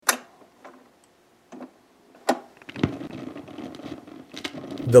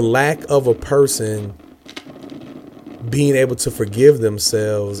the lack of a person being able to forgive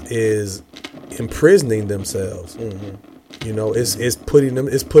themselves is imprisoning themselves. You know, it's putting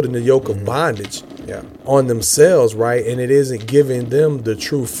the yoke of bondage on themselves, right? And it isn't giving them the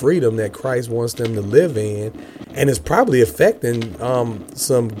true freedom that Christ wants them to live in, and it's probably affecting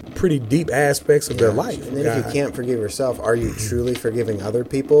some pretty deep aspects of their life. And then if you can't forgive yourself, are you truly forgiving other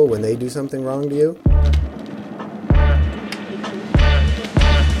people when they do something wrong to you?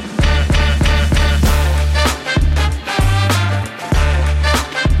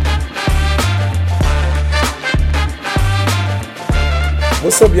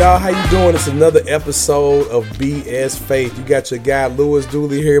 What's up, y'all? How you doing? It's another episode of BS Faith. You got your guy Lewis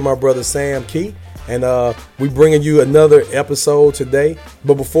Dooley here, my brother Sam Key, and we bringing you another episode today.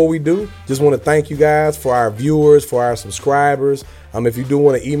 But before we do, just want to thank you guys for our viewers, for our subscribers. If you do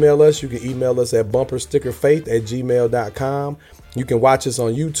want to email us, you can email us at bumperstickerfaith@gmail.com. You can watch us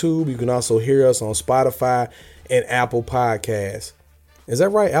on YouTube. You can also hear us on Spotify and Apple Podcasts. Is that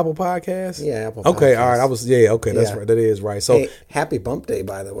right? Apple Podcasts? Yeah, Apple Podcasts. Okay, all right. That's right. That is right. So, hey, happy Bump Day,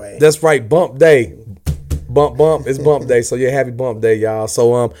 by the way. That's right. Bump Day. Bump. It's Bump Day. So, yeah, happy Bump Day, y'all.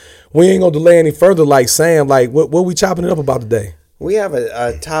 So, we ain't going to delay any further. Like, Sam, what we chopping it up about today? We have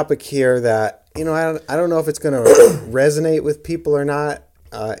a topic here that, I don't know if it's going to resonate with people or not.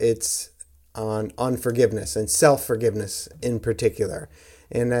 It's on forgiveness and self-forgiveness in particular.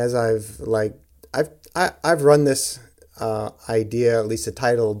 And as I've run this idea, at least a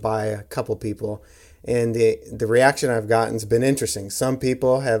title, by a couple people, and the reaction I've gotten has been interesting. Some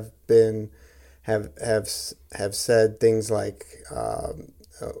people have said things like,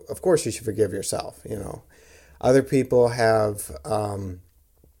 of course you should forgive yourself. Other people have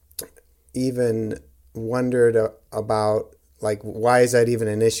even wondered about, like, why is that even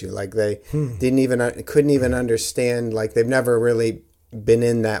an issue? Like, they couldn't even understand, like, they've never really been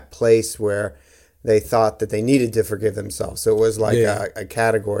in that place where they thought that they needed to forgive themselves. So it was like a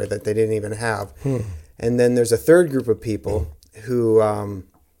category that they didn't even have. And then there's a third group of people who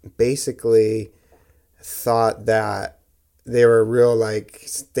basically thought that they were real, like,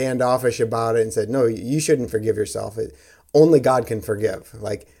 standoffish about it and said, no, you shouldn't forgive yourself. Only God can forgive.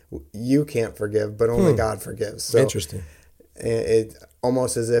 Like, you can't forgive, but only God forgives. So interesting. It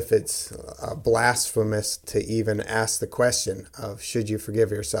almost as if it's blasphemous to even ask the question of, should you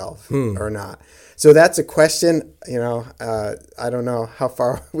forgive yourself or not? So that's a question. I don't know how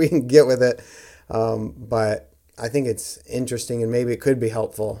far we can get with it, but I think it's interesting and maybe it could be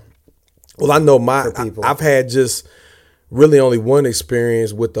helpful. Well, I know for people. I've had just really only one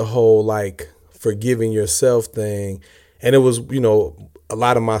experience with the whole, like, forgiving yourself thing, and it was, a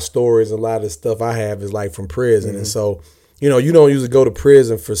lot of my stories, a lot of the stuff I have is like from prison, and so. You don't usually go to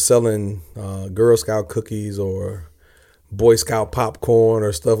prison for selling Girl Scout cookies or Boy Scout popcorn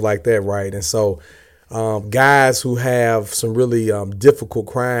or stuff like that, right? And so guys who have some really difficult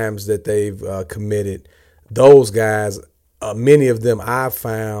crimes that they've committed, those guys, many of them I've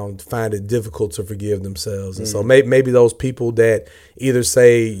find it difficult to forgive themselves. And so maybe those people that either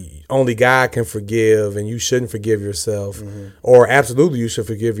say only God can forgive and you shouldn't forgive yourself, or absolutely you should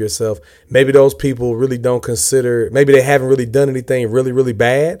forgive yourself, maybe those people really don't consider, maybe they haven't really done anything really, really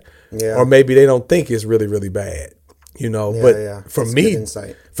bad, or maybe they don't think it's really, really bad. For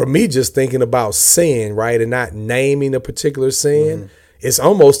me, just thinking about sin, right, and not naming a particular sin, it's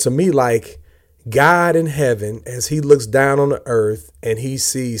almost to me like God in heaven, as he looks down on the earth and he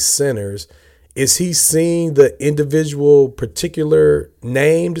sees sinners, is he seeing the individual particular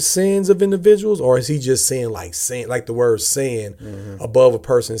named sins of individuals, or is he just seeing like sin, like the word sin above a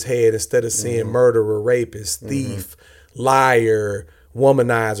person's head, instead of seeing murderer, rapist, thief, liar,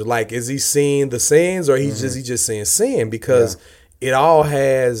 womanizer? Like, is he seeing the sins, or he's just seeing sin? Because it all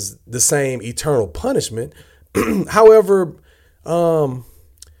has the same eternal punishment. However,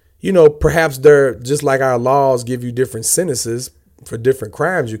 perhaps they're just like our laws give you different sentences for different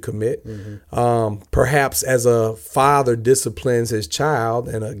crimes you commit. Perhaps as a father disciplines his child,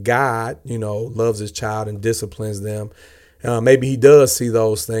 and a God, loves his child and disciplines them. Maybe he does see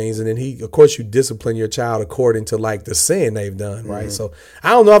those things, and then of course, you discipline your child according to, like, the sin they've done, right? So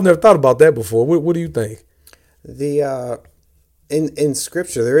I don't know. I've never thought about that before. What do you think? In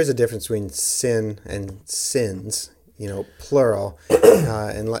Scripture, there is a difference between sin and sins. Plural,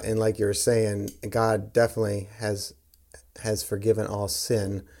 and like you were saying, God definitely has forgiven all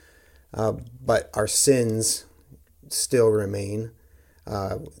sin, but our sins still remain.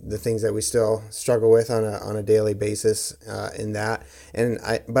 The things that we still struggle with on a daily basis in that,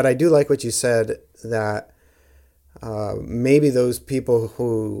 but I do like what you said, that maybe those people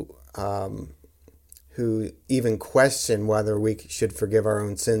who who even question whether we should forgive our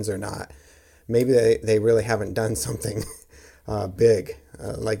own sins or not. Maybe they really haven't done something big,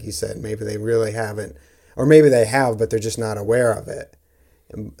 like you said. Maybe they really haven't, or maybe they have, but they're just not aware of it.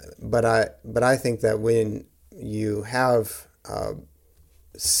 But I think that when you have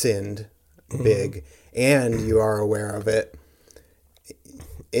sinned big and you are aware of it,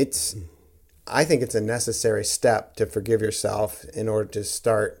 I think it's a necessary step to forgive yourself in order to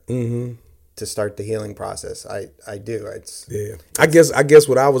start the healing process. I do. I guess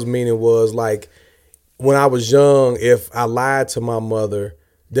what I was meaning was like when I was young, if I lied to my mother,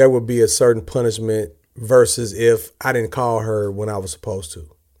 there would be a certain punishment versus if I didn't call her when I was supposed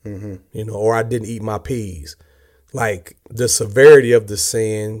to, or I didn't eat my peas. Like the severity of the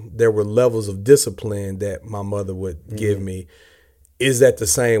sin, there were levels of discipline that my mother would give me. Is that the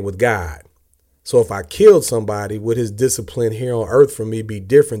same with God? So if I killed somebody, would his discipline here on earth for me be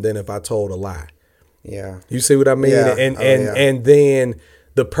different than if I told a lie? Yeah. You see what I mean? Yeah. And then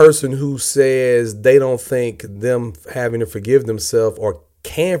the person who says they don't think them having to forgive themselves or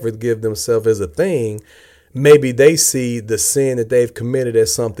can forgive themselves as a thing, maybe they see the sin that they've committed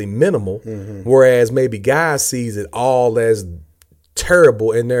as something minimal, whereas maybe God sees it all as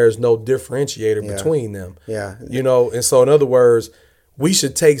terrible and there's no differentiator between them. Yeah. And so in other words, we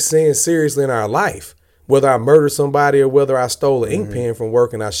should take sin seriously in our life, whether I murdered somebody or whether I stole an ink pen from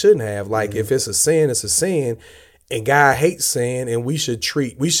work and I shouldn't have. Like if it's a sin, it's a sin, and God hates sin, and we should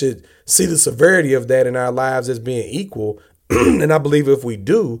see the severity of that in our lives as being equal. And I believe if we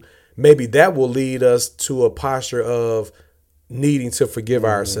do, maybe that will lead us to a posture of needing to forgive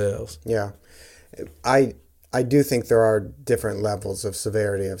ourselves. Yeah. I do think there are different levels of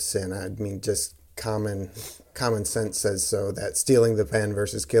severity of sin. I mean, just common sense says so, that stealing the pen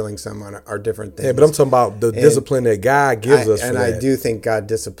versus killing someone are different things. Yeah, but I'm talking about the discipline that God gives us. And I do think God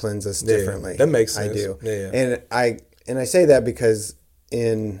disciplines us differently. That makes sense. I do. Yeah. And I say that because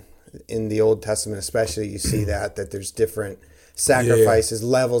in the Old Testament especially, you see that there's different sacrifices,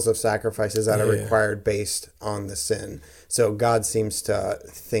 levels of sacrifices that are required based on the sin. So God seems to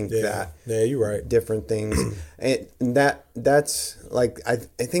think that you're right. different things, and that's like I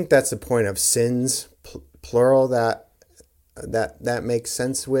think that's the point of sins plural that makes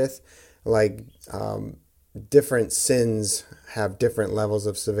sense with, like different sins have different levels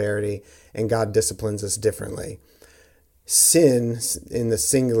of severity, and God disciplines us differently. Sin in the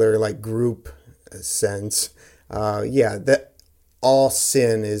singular, like group sense, that all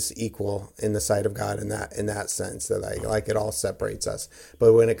sin is equal in the sight of God in that sense, that like it all separates us.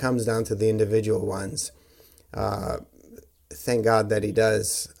 But when it comes down to the individual ones, thank God that He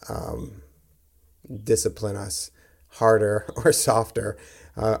does discipline us harder or softer,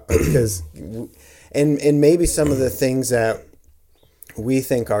 because and maybe some of the things that we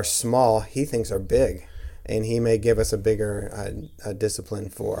think are small, He thinks are big, and He may give us a bigger discipline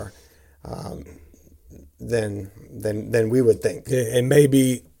for than we would think. Yeah, and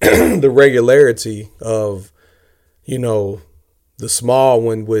maybe the regularity of, the small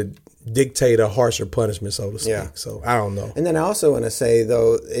one would dictate a harsher punishment, so to speak. Yeah. So I don't know. And then I also want to say,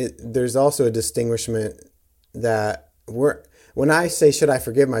 though, there's also a distinguishment that when I say, should I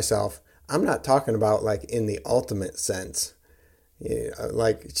forgive myself, I'm not talking about like in the ultimate sense.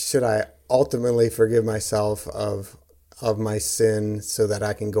 Like, should I ultimately forgive myself of my sin so that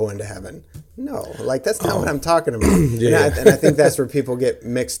I can go into heaven? No, like that's not what I'm talking about. And I think that's where people get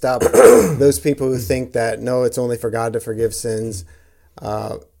mixed up. Those people who think that, no, it's only for God to forgive sins.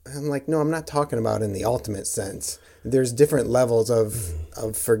 I'm like, no, I'm not talking about in the ultimate sense. There's different levels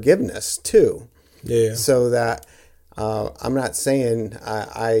of forgiveness too. Yeah. So that I'm not saying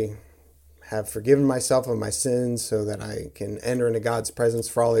I have forgiven myself of my sins so that I can enter into God's presence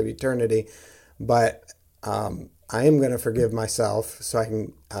for all of eternity, but I am going to forgive myself so I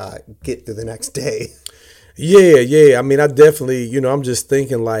can get through the next day. Yeah. I mean, I definitely, I'm just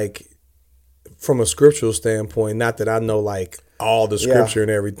thinking like from a scriptural standpoint, not that I know like all the scripture and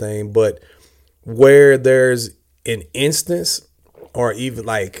everything, but where there's an instance or even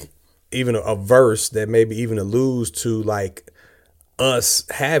a verse that maybe even alludes to like us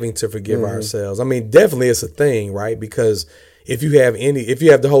having to forgive ourselves. I mean, definitely it's a thing, right? Because if you have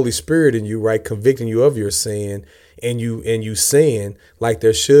the Holy Spirit in you, right, convicting you of your sin, and you sin, like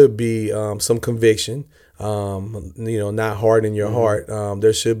there should be some conviction, not hardening your heart.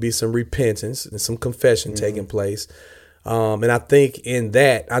 There should be some repentance and some confession taking place. And I think in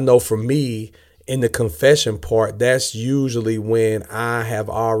that, I know for me, in the confession part, that's usually when I have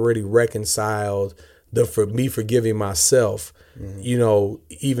already reconciled for me forgiving myself, you know,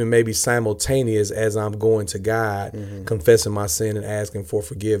 even maybe simultaneous as I'm going to God, confessing my sin and asking for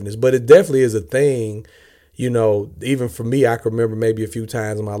forgiveness. But it definitely is a thing, you know, even for me, I can remember maybe a few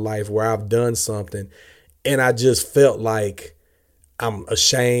times in my life where I've done something and I just felt like I'm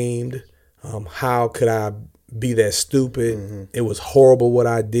ashamed. How could I be that stupid? It was horrible what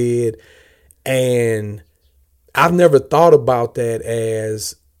I did. And I've never thought about that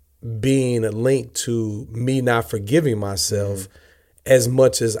as being a link to me not forgiving myself as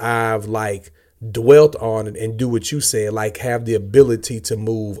much as I've like dwelt on it and do what you said, like have the ability to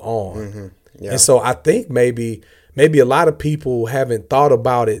move on. Yeah. And so I think maybe a lot of people haven't thought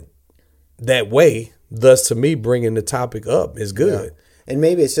about it that way. Thus, to me, bringing the topic up is good. Yeah. And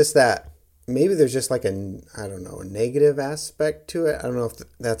maybe it's just that maybe there's just like a negative aspect to it. I don't know if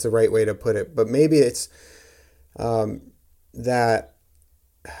that's the right way to put it, but maybe it's that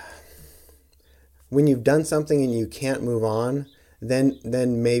when you've done something and you can't move on, then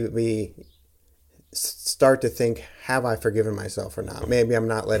maybe start to think, have I forgiven myself or not? Maybe I'm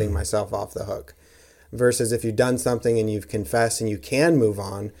not letting myself off the hook. Versus if you've done something and you've confessed and you can move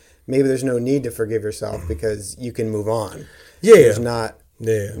on, maybe there's no need to forgive yourself because you can move on. Yeah.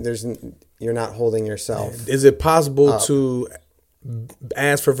 You're not holding yourself. Is it possible to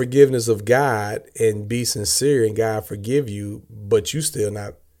ask for forgiveness of God and be sincere and God forgive you, but you still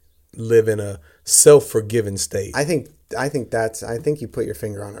not live in a self-forgiving state? I think you put your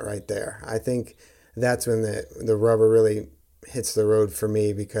finger on it right there. I think that's when the rubber really hits the road for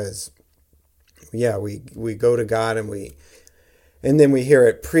me, because we go to God and then we hear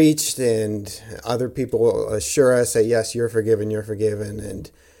it preached and other people assure us that yes, you're forgiven,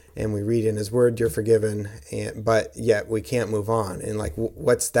 and we read in His Word, you're forgiven, but yet we can't move on. And like,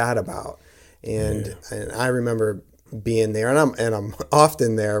 what's that about? And I remember being there, and I'm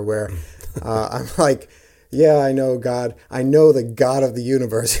often there where I'm like, yeah, I know God. I know the God of the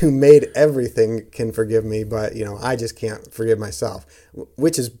universe who made everything can forgive me, but I just can't forgive myself,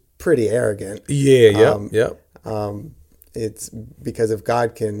 which is pretty arrogant. Yeah. It's because if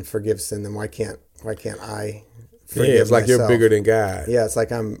God can forgive sin, then why can't I forgive it's like myself? You're bigger than God. Yeah, it's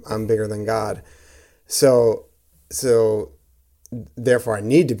like I'm bigger than God. So therefore I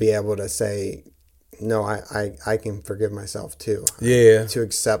need to be able to say, no, I can forgive myself too. Yeah. To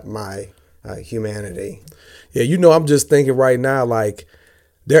accept my humanity. Yeah, I'm just thinking right now, like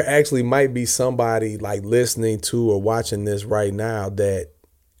there actually might be somebody like listening to or watching this right now that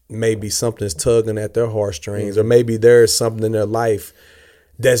maybe something's tugging at their heartstrings, or maybe there's something in their life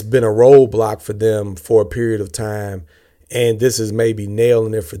that's been a roadblock for them for a period of time, and this is maybe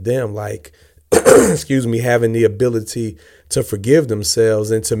nailing it for them, like having the ability to forgive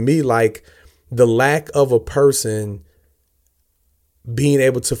themselves. And to me, like the lack of a person being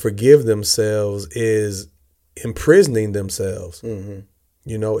able to forgive themselves is imprisoning themselves.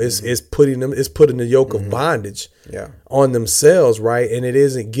 It's putting the yoke of bondage on themselves, right? And it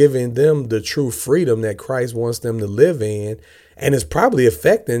isn't giving them the true freedom that Christ wants them to live in. And it's probably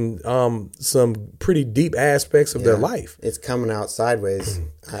affecting some pretty deep aspects of their life. It's coming out sideways,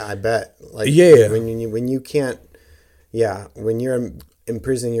 I bet. Like when you can't, when you're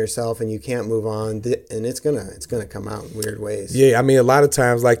imprisoning yourself and you can't move on, and it's gonna come out in weird ways. Yeah, I mean, a lot of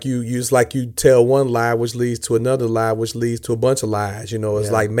times, like you tell one lie, which leads to another lie, which leads to a bunch of lies.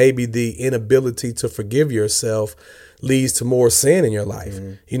 It's like maybe the inability to forgive yourself leads to more sin in your life.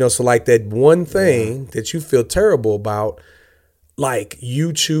 So like that one thing that you feel terrible about, like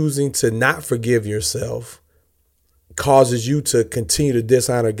you choosing to not forgive yourself causes you to continue to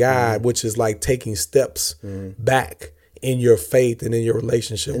dishonor God, which is like taking steps back in your faith and in your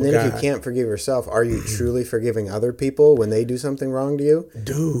relationship with God. And then if you can't forgive yourself, are you truly forgiving other people when they do something wrong to you?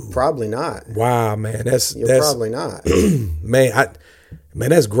 Dude. Probably not. Wow, man. That's probably not. Man,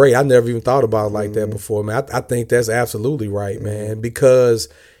 that's great. I never even thought about it like that before, man. I think that's absolutely right, man. Because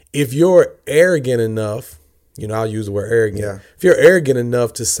if you're arrogant enough, I'll use the word arrogant. Yeah. If you're arrogant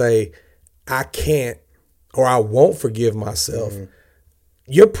enough to say, I can't or I won't forgive myself,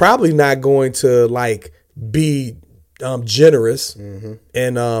 you're probably not going to like be generous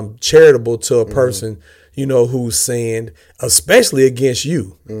and charitable to a person, who's sinned, especially against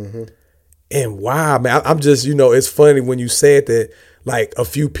you. And wow, man, I'm just, it's funny when you said that, like a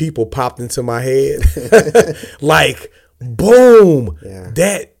few people popped into my head, like boom,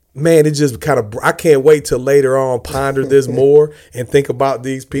 that, man, it just kind of, I can't wait till later on ponder this more and think about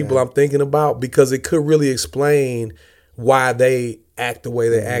these people I'm thinking about, because it could really explain why they act the way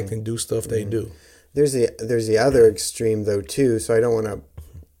they act and do stuff they do. There's the other extreme though too, so I don't want to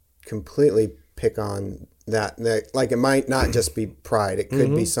completely pick on that. Like it might not just be pride; it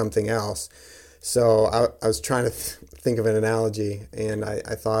could be something else. So I was trying to think of an analogy, and I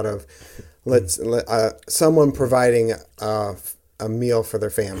thought of someone providing a meal for their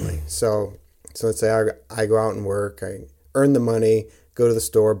family. So let's say I go out and work, I earn the money, go to the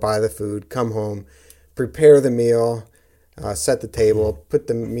store, buy the food, come home, prepare the meal, set the table, put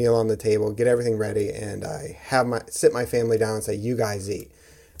the meal on the table, get everything ready, and I sit my family down and say, "You guys eat."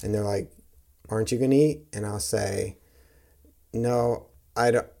 And they're like, "Aren't you going to eat?" And I'll say, "No, I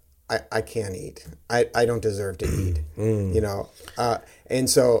don't. I can't eat. I don't deserve to eat." You know, and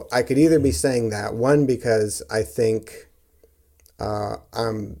so I could either be saying that, one, because I think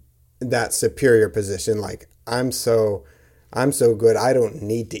I'm that superior position, like I'm so good, I don't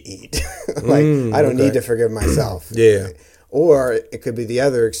need to eat. Like I don't need to forgive myself. Yeah. Or it could be the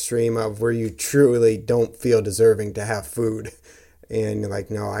other extreme of where you truly don't feel deserving to have food, and you're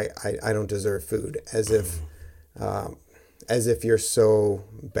like, "No, I don't deserve food," as if you're so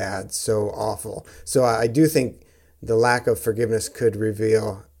bad, so awful. So I do think the lack of forgiveness could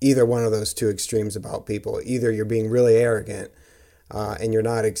reveal either one of those two extremes about people. Either you're being really arrogant, and you're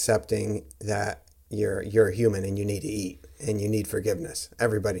not accepting that you're a human and you need to eat and you need forgiveness.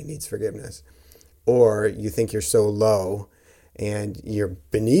 Everybody needs forgiveness. Or you think you're so low and you're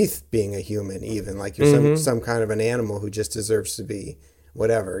beneath being a human, even like you're some kind of an animal who just deserves to be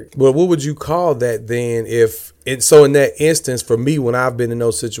whatever. Well, what would you call that then? So in that instance, for me, when I've been in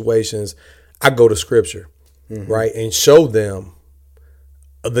those situations, I go to Scripture, right, and show them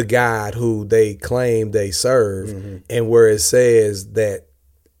the God who they claim they serve, and where it says that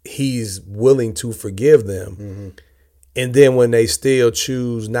He's willing to forgive them, and then when they still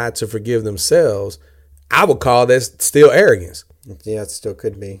choose not to forgive themselves, I would call that still arrogance. Yeah, it still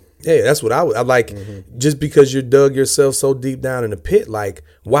could be. Yeah, that's what I like. Just because you dug yourself so deep down in the pit, like,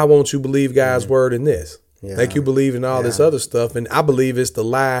 why won't you believe God's word in this? Yeah. Like you believe in all this other stuff, and I believe it's a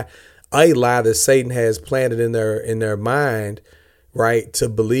lie that Satan has planted in their mind, right, to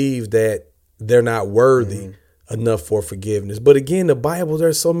believe that they're not worthy enough for forgiveness. But again, the Bible,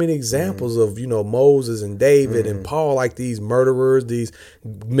 there's so many examples of, Moses and David and Paul, like these murderers, these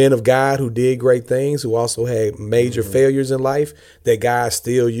men of God who did great things, who also had major failures in life that God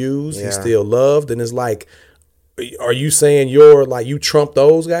still used, He still loved. And it's like, are you saying you trump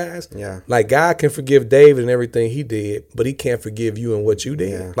those guys? Yeah. Like, God can forgive David and everything he did, but He can't forgive you and what you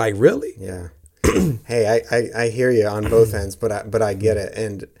did. Yeah. Like, really? Yeah. Hey, I hear you on both ends, but I get it.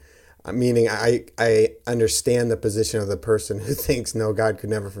 And meaning I understand the position of the person who thinks, no, God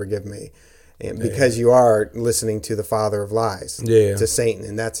could never forgive me. And because you are listening to the father of lies, to Satan.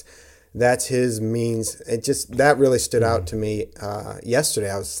 And that's his means. That really stood out to me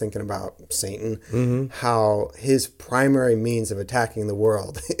yesterday. I was thinking about Satan, how his primary means of attacking the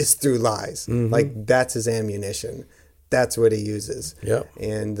world is through lies. Like, that's his ammunition. That's what he uses. Yep.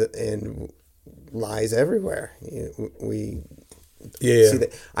 And lies everywhere. Yeah. See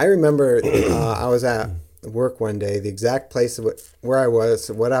that. I remember I was at work one day, the exact place where I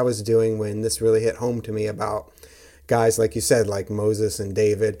was, what I was doing when this really hit home to me about guys, like you said, like Moses and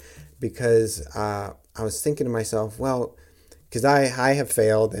David, because I was thinking to myself, well, because I have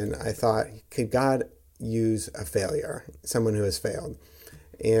failed, and I thought, could God use a failure, someone who has failed?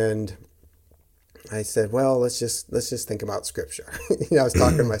 And I said, well, let's just think about Scripture. I was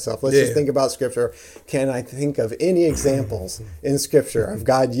talking to myself. Let's just think about Scripture. Can I think of any examples in Scripture of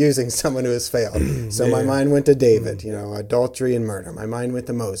God using someone who has failed? So my mind went to David, adultery and murder. My mind went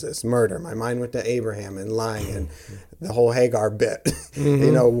to Moses, murder. My mind went to Abraham and lying and the whole Hagar bit.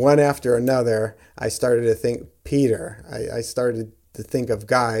 One after another, I started to think Peter. I started to think of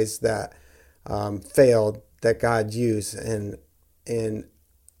guys that failed that God used, and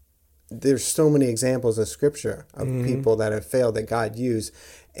there's so many examples in Scripture of people that have failed that God used.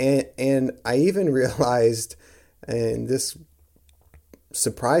 And I even realized, and this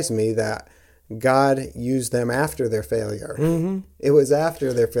surprised me, that God used them after their failure. It was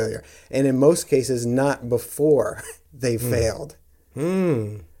after their failure. And in most cases, not before they failed.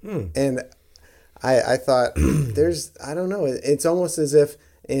 And I thought, I don't know, it's almost as if,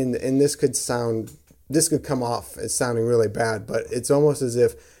 and this could come off as sounding really bad, but it's almost as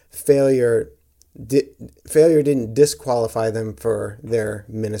if failure didn't disqualify them for their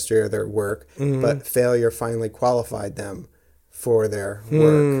ministry or their work, but failure finally qualified them for their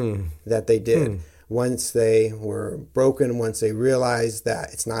work that they did. Once they were broken, once they realized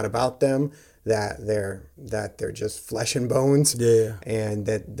that it's not about them, that they're just flesh and bones, and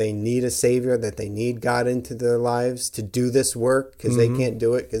that they need a savior, that they need God into their lives to do this work, because they can't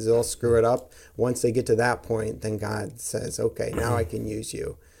do it because they'll screw it up. Once they get to that point, then God says, okay, now I can use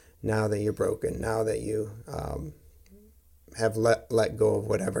you. Now that you're broken, now that you have let go of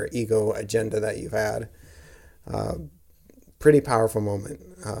whatever ego agenda that you've had. Pretty powerful moment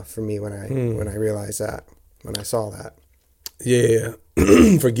for me when I realized that, when I saw that. Yeah,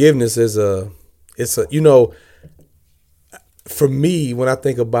 forgiveness is for me, when I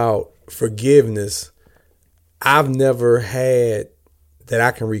think about forgiveness, I've never had that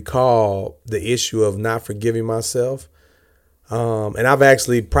I can recall the issue of not forgiving myself. And I've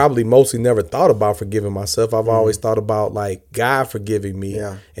actually probably mostly never thought about forgiving myself. I've always thought about like God forgiving me.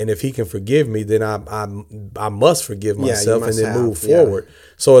 Yeah. And if he can forgive me, then I must forgive myself and then move Yeah. forward.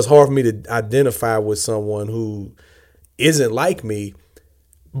 So it's hard for me to identify with someone who isn't like me.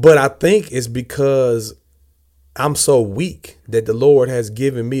 But I think it's because I'm so weak that the Lord has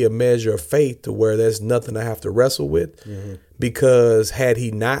given me a measure of faith to where there's nothing I have to wrestle with. Because had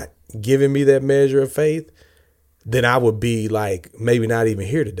he not given me that measure of faith, then I would be like maybe not even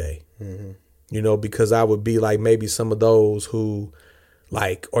here today, because I would be like maybe some of those who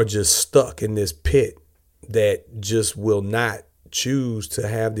like are just stuck in this pit that just will not choose to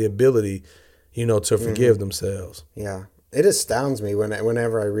have the ability, to forgive themselves. Yeah. It astounds me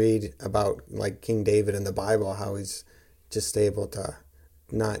whenever I read about like King David in the Bible, how he's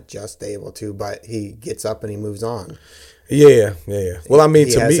not just able to, but he gets up and he moves on. Yeah. Well, I mean,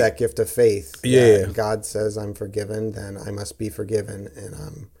 he to has me, that gift of faith. Yeah. God says I'm forgiven, then I must be forgiven, and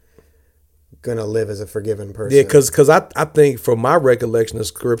I'm gonna live as a forgiven person. Yeah, because I think from my recollection of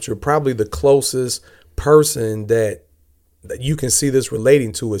scripture, probably the closest person that you can see this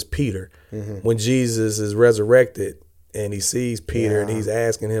relating to is Peter. When Jesus is resurrected and he sees Peter and he's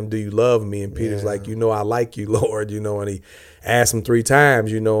asking him, "Do you love me?" And Peter's like, "I like you, Lord." And he asked him 3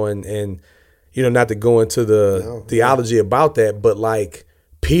 times, and not to go into the theology about that, but like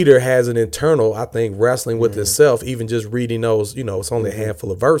Peter has an internal, I think, wrestling with himself, even just reading those, it's only a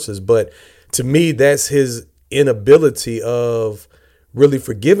handful of verses. But to me, that's his inability of really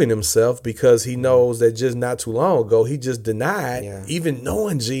forgiving himself, because he knows that just not too long ago, he just denied even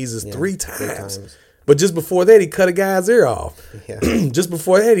knowing Jesus 3 times. But just before that, he cut a guy's ear off. Yeah. Just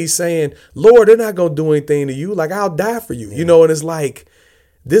before that, he's saying, "Lord, they're not going to do anything to you. Like, I'll die for you." And it's like,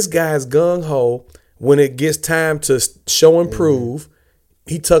 this guy's gung-ho. When it gets time to show and prove,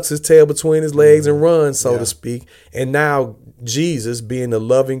 he tucks his tail between his legs and runs, so to speak. And now Jesus, being the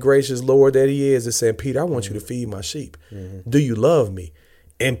loving, gracious Lord that he is saying, "Peter, I want you to feed my sheep. Do you love me?"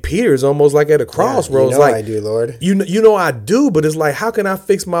 And Peter's almost like at a crossroads. Like, I do, Lord. I do, but it's like, how can I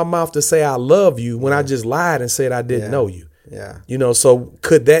fix my mouth to say I love you when I just lied and said I didn't know you? Yeah. So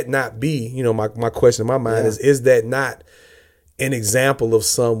could that not be, my question in my mind is that not an example of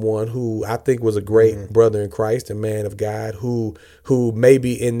someone who I think was a great brother in Christ, a man of God, who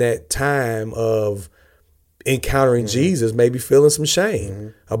maybe in that time of encountering Jesus, maybe feeling some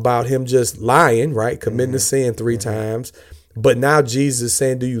shame about him just lying, right? Committing the sin 3 times. But now Jesus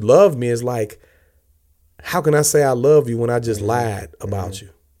saying, "Do you love me?" is like, how can I say I love you when I just lied about you?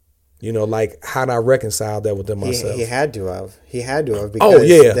 Like, how do I reconcile that within myself? He had to have.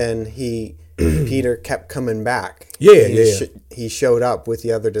 Because then Peter kept coming back. He showed up with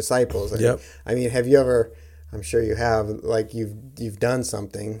the other disciples. And, I mean, have you ever, I'm sure you have, like you've done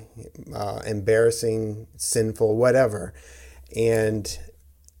something embarrassing, sinful, whatever, and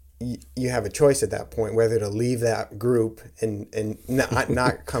you have a choice at that point whether to leave that group and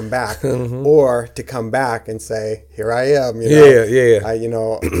not come back, or to come back and say, "Here I am." The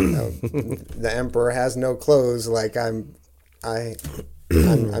emperor has no clothes. Like I'm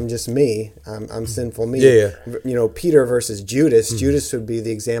just me. I'm sinful me. Peter versus Judas. Judas would be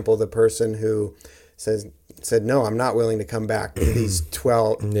the example of the person who said, "No, I'm not willing to come back to these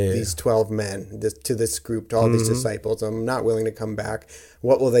 12 men, to this group, to all these disciples. I'm not willing to come back.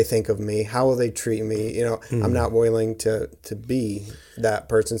 What will they think of me? How will they treat me? I'm not willing to be that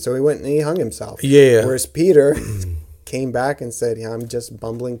person." So he went and he hung himself. Whereas Peter came back and said, "Yeah, I'm just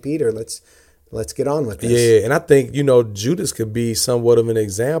bumbling Peter. Let's get on with this." Yeah, and I think, Judas could be somewhat of an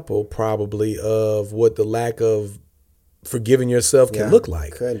example probably of what the lack of forgiving yourself can look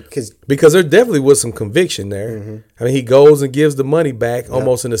like. Because there definitely was some conviction there. I mean, he goes and gives the money back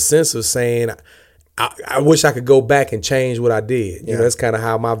almost in a sense of saying, I wish I could go back and change what I did. That's kind of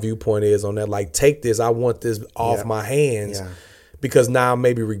how my viewpoint is on that. Like, take this, I want this off my hands. Because now I'm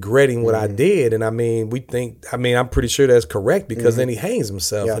maybe regretting what I did. And I mean, I'm pretty sure that's correct, because then he hangs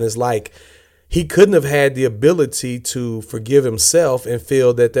himself. And it's like, he couldn't have had the ability to forgive himself and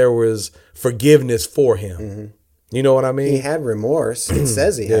feel that there was forgiveness for him. You know what I mean? He had remorse. It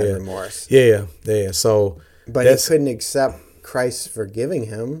says he had remorse. Yeah. So, but he couldn't accept Christ forgiving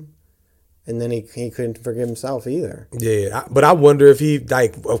him. And then he couldn't forgive himself either. Yeah, but I wonder if he,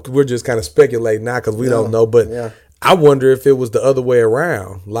 like, we're just kind of speculating now because we don't know. But I wonder if it was the other way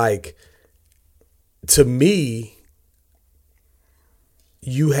around. Like, to me,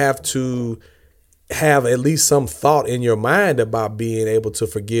 you have to have at least some thought in your mind about being able to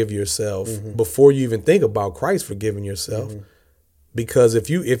forgive yourself before you even think about Christ forgiving yourself. Because if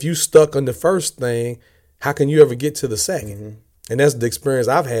you stuck on the first thing, how can you ever get to the second? And that's the experience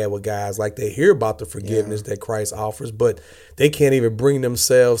I've had with guys. Like, they hear about the forgiveness that Christ offers, but they can't even bring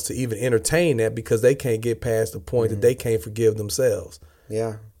themselves to even entertain that because they can't get past the point that they can't forgive themselves.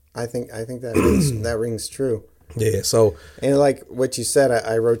 Yeah, I think that rings true. Yeah. So, and like what you said,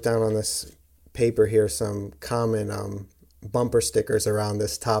 I wrote down on this paper here some common bumper stickers around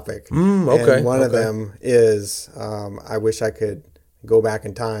this topic. Okay. And one of them is, I wish I could go back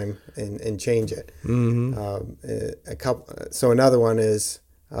in time and change it. So another one is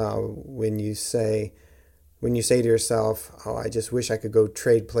when you say to yourself, "Oh, I just wish I could go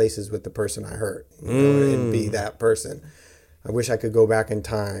trade places with the person I hurt, and be that person. I wish I could go back in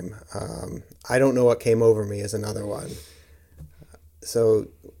time. I don't know what came over me" is another one. So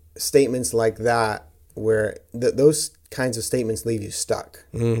statements like that, where those kinds of statements leave you stuck,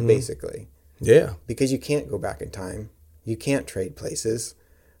 basically. Yeah. Because you can't go back in time. You can't trade places.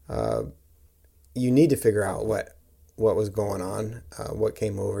 You need to figure out what was going on, what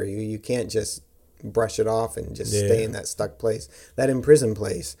came over you. You can't just brush it off and just stay in that stuck place, that imprisoned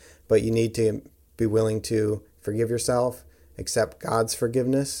place. But you need to be willing to forgive yourself, accept God's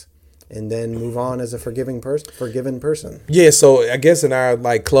forgiveness, and then move on as a forgiven person. Yeah, so I guess in our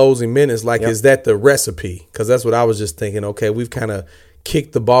like closing minutes, like, is that the recipe? Because that's what I was just thinking. Okay, we've kind of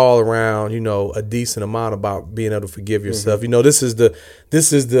kicked the ball around, a decent amount about being able to forgive yourself. This is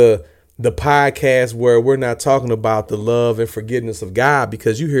the podcast where we're not talking about the love and forgiveness of God,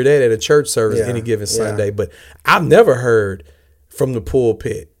 because you hear that at a church service any given Sunday. But I've never heard from the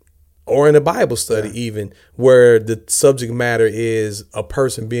pulpit or in a Bible study even where the subject matter is a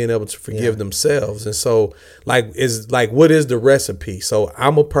person being able to forgive themselves. And so what is the recipe? So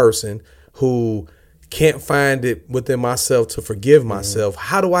I'm a person who can't find it within myself to forgive myself.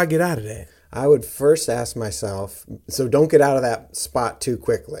 How do I get out of that? I would first ask myself, so don't get out of that spot too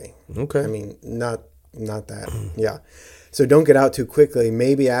quickly. Okay. I mean, not that. Yeah. So don't get out too quickly.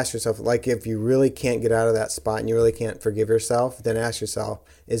 Maybe ask yourself, like, if you really can't get out of that spot and you really can't forgive yourself, then ask yourself,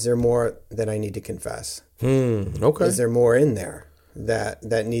 is there more that I need to confess? Okay. Is there more in there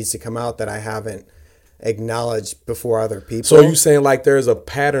that needs to come out that I haven't acknowledged before other people? So you're saying like there's a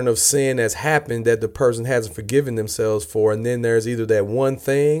pattern of sin that's happened that the person hasn't forgiven themselves for, and then there's either that one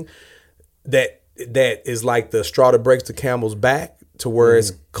thing that is like the straw that breaks the camel's back, to where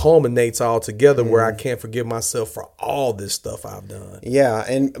it culminates all together, where I can't forgive myself for all this stuff I've done. Yeah,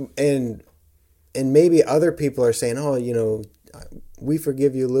 and maybe other people are saying, "Oh, we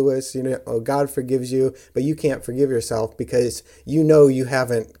forgive you, Lewis. God forgives you, but you can't forgive yourself because you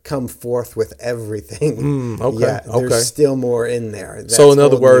haven't come forth with everything yet. There's still more in there." So in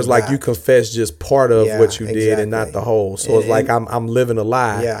other words, like, you confess just part of what you did and not the whole. So it's like I'm living a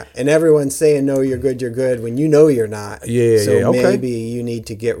lie. Yeah, and everyone's saying, "No, you're good," when you're not. So maybe you need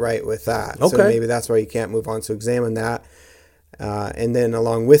to get right with that. So maybe that's why you can't move on. So examine that, and then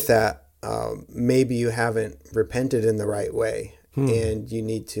along with that, maybe you haven't repented in the right way. And you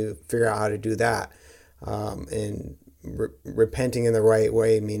need to figure out how to do that. And repenting in the right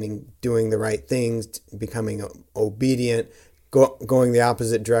way, meaning doing the right things, becoming obedient, going the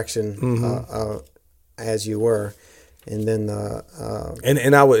opposite direction as you were. And then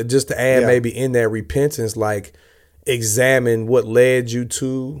and I would just to add, maybe in that repentance, like, examine what led you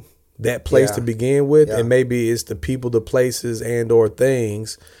to that place to begin with, and maybe it's the people, the places, and or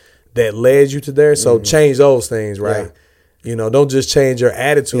things that led you to there. So change those things, right? Don't just change your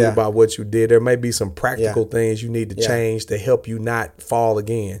attitude about what you did. There may be some practical things you need to change to help you not fall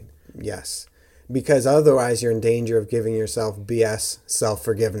again. Yes. Because otherwise you're in danger of giving yourself BS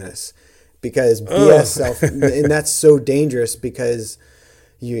self-forgiveness. Because BS and that's so dangerous, because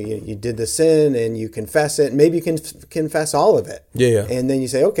you did the sin and you confess it. Maybe you can confess all of it. Yeah. And then you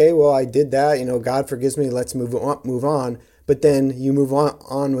say, okay, well, I did that. God forgives me. Let's move on. But then you move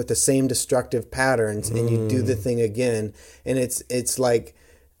on with the same destructive patterns, and you do the thing again. And it's like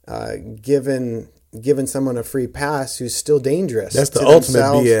giving someone a free pass who's still dangerous. That's the ultimate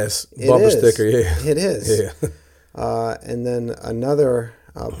BS bumper sticker. Yeah, it is. Yeah. And then another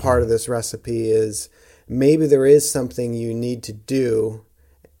part of this recipe is maybe there is something you need to do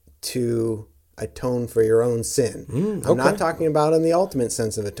to atone for your own sin. I'm not talking about in the ultimate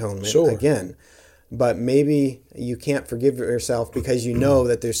sense of atonement again. But maybe you can't forgive yourself because you know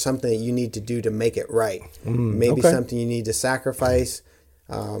that there's something that you need to do to make it right. Maybe something you need to sacrifice,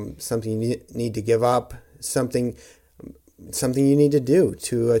 something you need to give up, something you need to do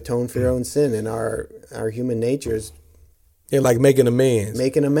to atone for your own sin, and our human natures. Yeah, like making amends.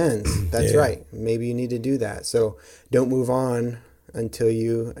 Making amends. That's right. Maybe you need to do that. So don't move on until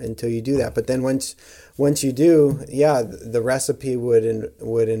you do that. But then once you do, the recipe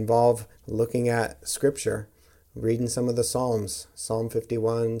would involve looking at Scripture, reading some of the Psalms, Psalm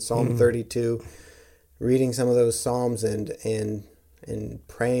 51, Psalm 32, reading some of those Psalms and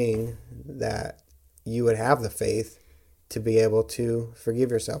praying that you would have the faith to be able to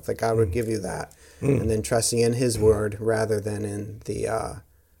forgive yourself, that God would give you that, and then trusting in His word rather than in the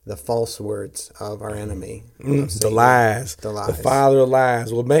false words of our enemy, the lies, the father of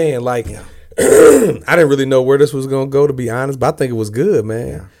lies. Well, man, like I didn't really know where this was gonna go, to be honest, but I think it was good, man.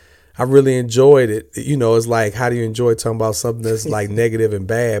 Yeah. I really enjoyed it. You know, it's like, how do you enjoy talking about something that's like negative and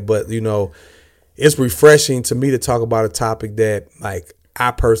bad? But you know, it's refreshing to me to talk about a topic that, like,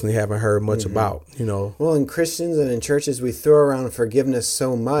 I personally haven't heard much about, you know. Well, in Christians and in churches, we throw around forgiveness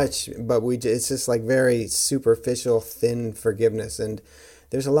so much, but it's just like very superficial, thin forgiveness, and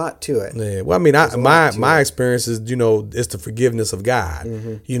there's a lot to it. Yeah. Well, I mean, my experience is, you know, it's the forgiveness of God,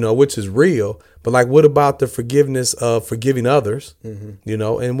 you know, which is real. But like, what about the forgiveness of forgiving others, you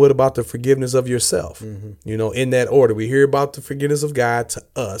know, and what about the forgiveness of yourself, you know, in that order? We hear about the forgiveness of God to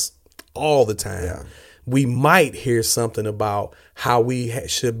us all the time. Yeah. We might hear something about how we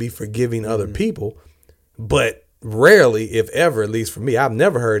should be forgiving other people, but rarely, if ever, at least for me, I've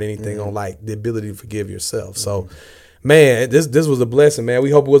never heard anything on like the ability to forgive yourself. So, man, this was a blessing, man. We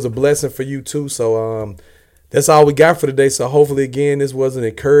hope it was a blessing for you too. So, that's all we got for today. So hopefully, again, this was an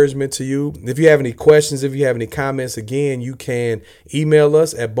encouragement to you. If you have any questions, if you have any comments, again, you can email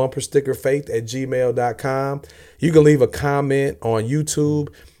us at bumperstickerfaith@gmail.com. You can leave a comment on YouTube.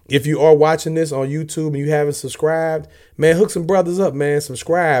 If you are watching this on YouTube and you haven't subscribed, man, hook some brothers up, man.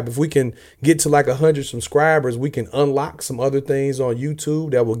 Subscribe. If we can get to like 100 subscribers, we can unlock some other things on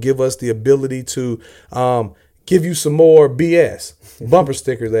YouTube that will give us the ability to give you some more BS, bumper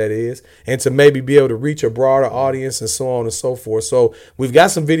stickers, that is, and to maybe be able to reach a broader audience and so on and so forth. So we've got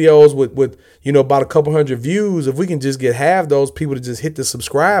some videos with you know, about a couple hundred views. If we can just get half those people to just hit the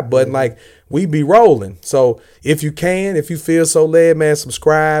subscribe button, like, we be rolling. So if you feel so led, man,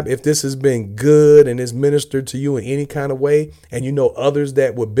 subscribe. If this has been good and it's ministered to you in any kind of way, and you know others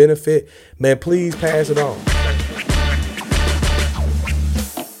that would benefit, man, please pass it on.